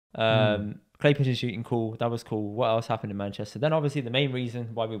Clay pigeon shooting, cool. That was cool. What else happened in Manchester? Then obviously the main reason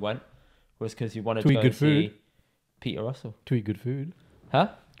why we went was because we wanted to go and see Peter Russell. To eat good food. Huh?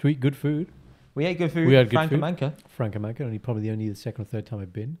 To eat good food. We ate good food. We had good Frank food. and Manka. Frank and Manka, only the second or third time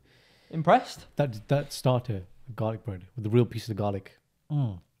I've been. Impressed? That starter, garlic bread with the real piece of garlic,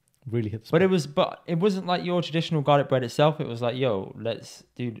 really hit the spot. But it wasn't like your traditional garlic bread itself. It was like, yo, let's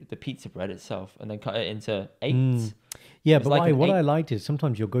do the pizza bread itself and then cut it into eights. Yeah, but like what I liked is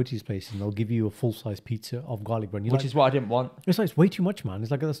sometimes you'll go to these places and they'll give you a full size pizza of garlic bread, which is what I didn't want. It's like it's way too much, man.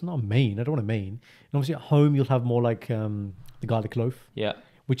 It's like that's not a main. I don't want a main. And obviously at home you'll have more like the garlic loaf. Yeah.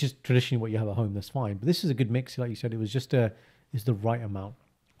 Which is traditionally what you have at home. That's fine. But this is a good mix, like you said. It was just it's the right amount.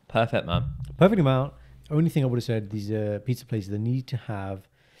 Perfect, man. Perfect amount. Only thing I would have said, these pizza places, they need to have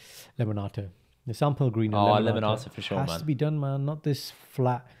lemonata. The San Pellegrino lemonata for sure, man. Has to be done, man. Not this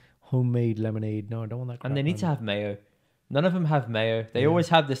flat homemade lemonade. No, I don't want that crap. And they need to have mayo. None of them have mayo. They always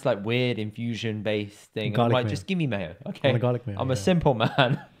have this like weird infusion-based thing. I'm like, just give me mayo. Okay. Garlic mayo, I'm a simple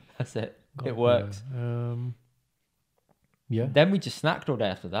man. That's it. It works. Yeah. Then we just snacked all day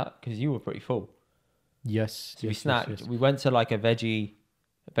after that because you were pretty full. Yes. So we snacked. Yes. We went to like a veggie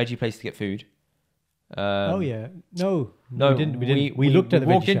place to get food. No, we didn't. We looked at the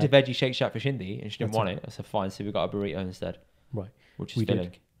walked into Veggie Shake Shack for Indy and she didn't want it. I said fine, so we got a burrito instead. Right. Which is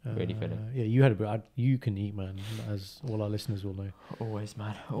filling. Really filling. Yeah, you had a burrito. You can eat, man, as all our listeners will know. Always,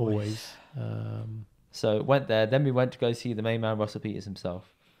 man. Always. So went there. Then we went to go see the main man, Russell Peters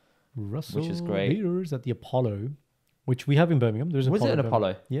himself. Which is great. Peters at the Apollo, which we have in Birmingham. Was it an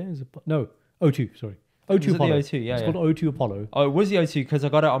Apollo? Yeah, no, O2. Sorry, O2 Apollo. The O2, yeah. It's called O2 Apollo. Oh, it was the O2 because I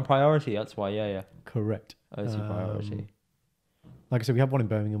got it on priority. That's why. Yeah. Correct. O2 priority. Like I said, we have one in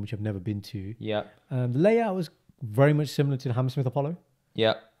Birmingham which I've never been to. Yeah. The layout was very much similar to the Hammersmith Apollo.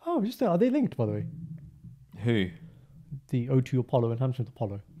 Yeah. Oh, are they linked, by the way? Who? The O2 Apollo and Hammersmith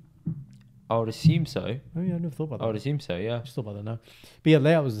Apollo. I would assume so. Oh yeah, I never thought about that. I would assume so, yeah. I just thought about that now. But yeah,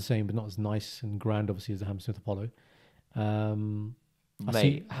 layout was the same, but not as nice and grand, obviously, as the Hammersmith Apollo.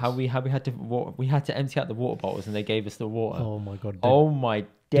 Mate, we had to empty out the water bottles and they gave us the water. Oh my god! Oh my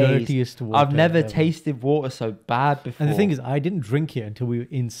days! Dirtiest water I've never ever. Tasted water so bad before. And the thing is, I didn't drink it until we were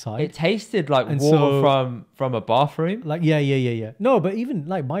inside. It tasted like water from a bathroom. Like yeah. No, but even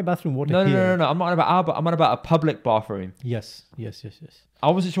like my bathroom water. No. I'm not about I'm on about a public bathroom. Yes. I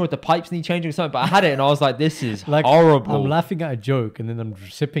wasn't sure if the pipes need changing or something, but I had it and I was like, this is like, horrible. I'm laughing at a joke and then I'm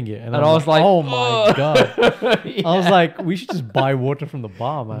sipping it. And I was like, oh my God. Yeah. I was like, we should just buy water from the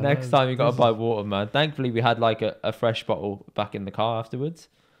bar, man. Next time you got to buy water, man. Thankfully, we had like a fresh bottle back in the car afterwards.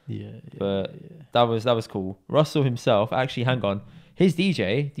 But that was cool. Russell himself, actually, hang on. His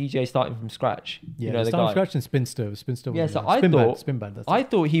DJ starting from scratch. Yeah, you know, starting from scratch and spin stove. Yeah, so I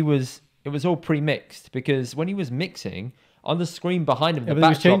thought it was all pre-mixed because when he was mixing, on the screen behind him, the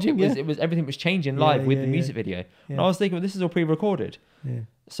backdrop, everything was changing live with the music video. Yeah. And I was thinking, well, this is all pre-recorded. Yeah.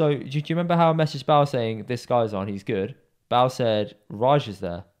 So do you remember how I messaged Bao saying, this guy's on, he's good? Bao said, Raj is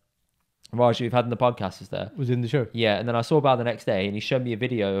there. Raj, who we've had in the podcast, is there. Was in the show. Yeah, and then I saw Bao the next day and he showed me a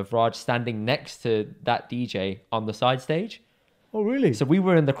video of Raj standing next to that DJ on the side stage. Oh, really? So we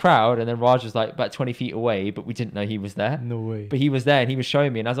were in the crowd and then Raj was like about 20 feet away, but we didn't know he was there. No way. But he was there and he was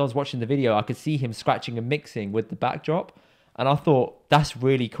showing me. And as I was watching the video, I could see him scratching and mixing with the backdrop. And I thought, that's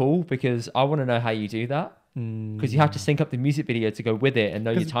really cool because I want to know how you do that. Because you have to sync up the music video to go with it and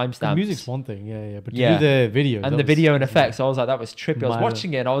know your timestamps. Music's one thing, but to do the video. And the video and effects, so I was like, that was trippy. I was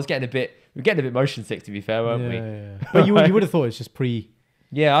watching it and I was getting we were getting a bit motion sick, to be fair, weren't we? Yeah. But you would have thought it's just pre...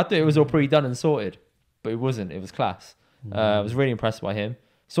 Yeah, I thought it was all pre-done and sorted. But it wasn't. It was class. I was really impressed by him.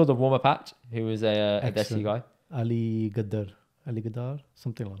 Saw the warm-up act, who was a Desi guy. Ali Gadar,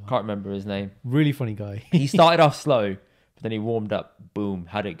 something like that. Can't remember his name. Really funny guy. He started off slow, but then he warmed up, boom,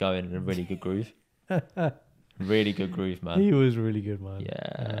 had it going in a really good groove. Really good groove, man. He was really good, man.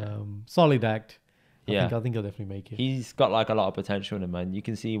 Yeah. Solid act. I think he'll definitely make it. He's got like a lot of potential in him, man. You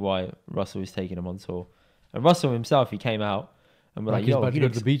can see why Russell is taking him on tour. And Russell himself, he came out and we're like, yo, he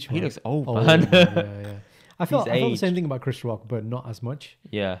looks, to the beach, he looks old, man. Yeah. I felt the same thing about Chris Rock, but not as much.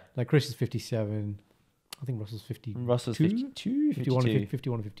 Yeah. Like Chris is 57. I think Russell's 52. Russell's 52.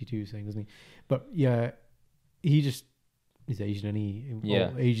 51 or 52 saying, doesn't he? But yeah, he's Asian and he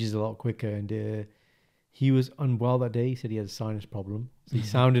ages a lot quicker. And he was unwell that day. He said he had a sinus problem. So he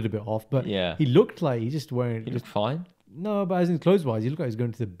sounded a bit off. But he looked like he just wearing... He looked fine. No, but as in clothes-wise, he looked like he was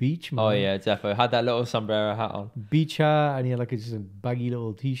going to the beach, man. Oh, yeah, definitely. Had that little sombrero hat on. Beach hat, and he had like just a baggy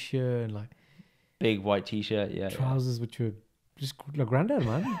little T-shirt and like... Big white T-shirt, yeah. Trousers, which were just like granddad,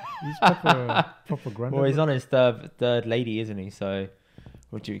 man. He's proper granddad. Well, he's on his third lady, isn't he? So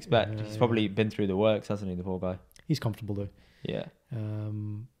what do you expect? He's probably been through the works, hasn't he, the poor guy? He's comfortable, though. Yeah.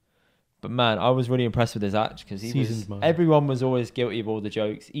 But man, I was really impressed with his act because Seasoned, man. everyone was always guilty of all the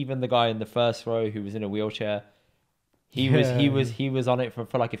jokes. Even the guy in the first row who was in a wheelchair, he was on it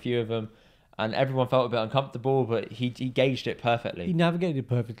for like a few of them, and everyone felt a bit uncomfortable, but he gauged it perfectly. He navigated it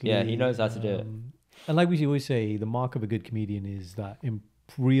perfectly. Yeah, he knows how to do it. And like we always say, the mark of a good comedian is that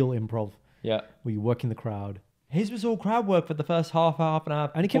real improv. Yeah, where you work in the crowd. His was all crowd work for the first half and a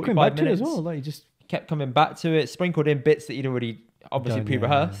half, and he kept coming back to it as well. Like he just kept coming back to it, sprinkled in bits that he'd already obviously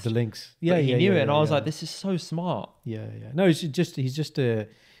pre-rehearsed. The links, he knew it, and I was like, "This is so smart." Yeah. No, he's just a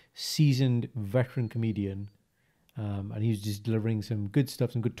seasoned veteran comedian, and he's just delivering some good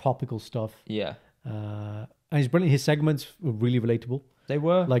stuff, some good topical stuff. Yeah, and he's brilliant. His segments were really relatable. They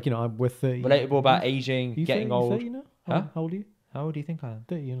were like I'm with 30. Relatable about aging, getting 30, old. 30 now? Huh? How old are you? How old do you think I am?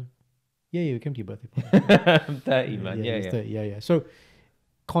 30. You know. Yeah, we came to your birthday. I'm 30, man. Yeah. 30, yeah. So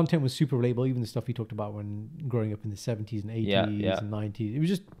content was super relatable, even the stuff he talked about when growing up in the 70s and 80s and 90s.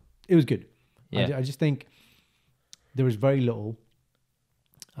 It was good. Yeah. I just think there was very little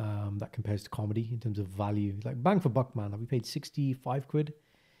that compares to comedy in terms of value. Like bang for buck, man. Like we paid 65 quid.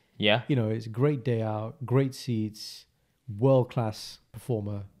 Yeah. You know, it's a great day out, great seats, world-class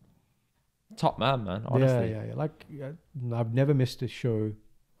performer. Top man, honestly. Yeah. Like I've never missed a show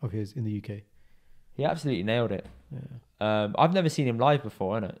of his in the UK. He absolutely nailed it. Yeah. I've never seen him live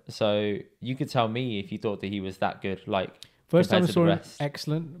before, innit? So you could tell me if you thought that he was that good. Like first time I saw him,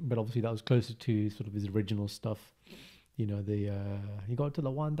 excellent, but obviously that was closer to sort of his original stuff. You know, he got to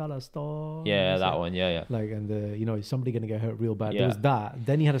the $1 store. Yeah, that one. Yeah. Like, and is somebody going to get hurt real bad? Yeah. There was that.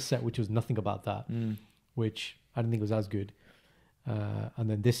 Then he had a set which was nothing about that, which I didn't think was as good. And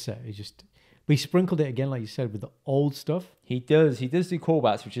then this set is just. But he sprinkled it again, like you said, with the old stuff. He does do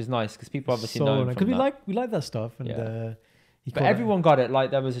callbacks, which is nice because people obviously know him from because we like that stuff. And but everyone got it.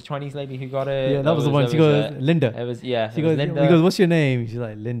 Like there was a Chinese lady who got it. Yeah, that was the one. She goes, Linda. It was Linda. He goes, what's your name? She's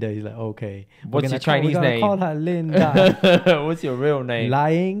like, Linda. He's like, okay. What's your Chinese name? Call her Linda. What's your real name?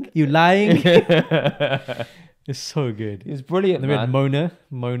 Lying? You lying? It's so good. It was brilliant, and then we had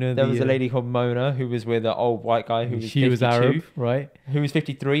Mona. There was a lady called Mona who was with an old white guy who was 52, was Arab, right? Who was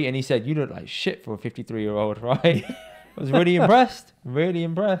 53, and he said, "You look like shit for a 53-year-old," right? I was really impressed. Really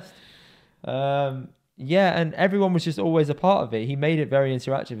impressed. Yeah, and everyone was just always a part of it. He made it very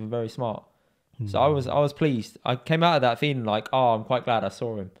interactive and very smart. So I was pleased. I came out of that feeling like, oh, I'm quite glad I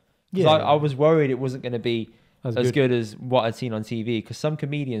saw him. Because I was worried it wasn't going to be as good as what I'd seen on TV. Because some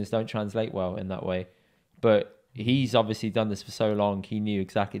comedians don't translate well in that way. But he's obviously done this for so long. He knew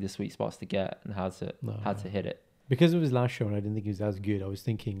exactly the sweet spots to get and how to hit it. Because of his last show, and I didn't think he was as good. I was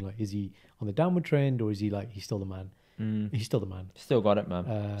thinking, like, is he on the downward trend, or is he like he's still the man? He's still the man. Still got it,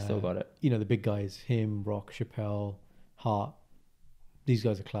 man. Still got it. You know, the big guys, him, Rock, Chappelle, Hart. These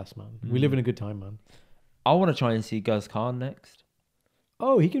guys are class, man. We live in a good time, man. I want to try and see Guz Khan next.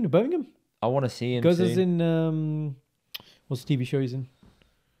 Oh, he came to Birmingham? I want to see him. Guz is in, what's the TV show he's in?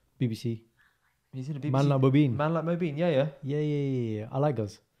 BBC. He's in a BBC. Man Like Mobeen. Man Like Mobeen, yeah. Yeah. I like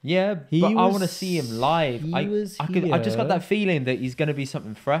Guz. Yeah, but I want to see him live. I just got that feeling that he's going to be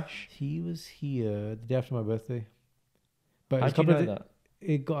something fresh. He was here the day after my birthday. But how'd you know that?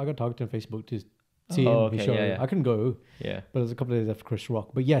 I got targeted on Facebook to see him. Okay, yeah. I couldn't go. Yeah. But it was a couple of days after Chris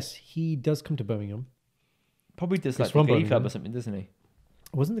Rock. But yes, he does come to Birmingham. Probably does like the Glee Club or something, doesn't he?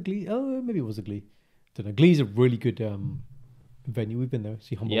 Wasn't the Glee? Oh, maybe it was a Glee. Don't know. Glee's a really good venue. We've been there.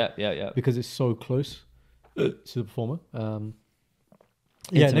 See Humboldt. Yeah. Because it's so close to the performer.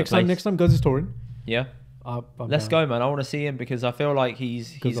 Next time Guz is touring. Yeah. Let's go, man. I want to see him because I feel like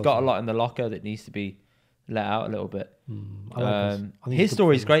he's got a lot in the locker that needs to be let out a little bit. His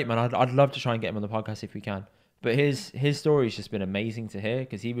story is great, man. I'd love to try and get him on the podcast if we can. But his story's just been amazing to hear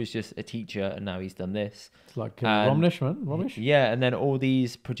because he was just a teacher and now he's done this. It's like Romesh, man. Romesh. Yeah, and then all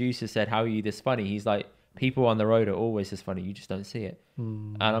these producers said, "How are you this funny?" He's like, "People on the road are always this funny. You just don't see it."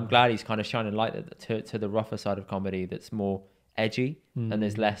 And I'm glad he's kind of shining light to the rougher side of comedy that's more edgy and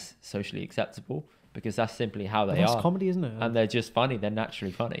is less socially acceptable because that's simply how they are. That's comedy, isn't it? And they're just funny. They're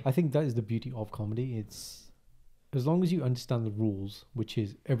naturally funny. I think that is the beauty of comedy. It's as long as you understand the rules, which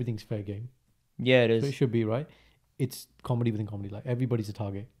is everything's fair game. Yeah, it is. So it should be, right? It's comedy within comedy. Like everybody's a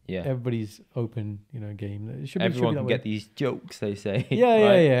target. Yeah. Everybody's open, game. Everyone can get these jokes, they say. Yeah,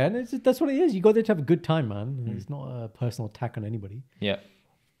 right? Yeah. And that's what it is. You go there to have a good time, man. It's not a personal attack on anybody. Yeah.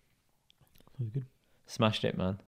 It was good. Smashed it, man.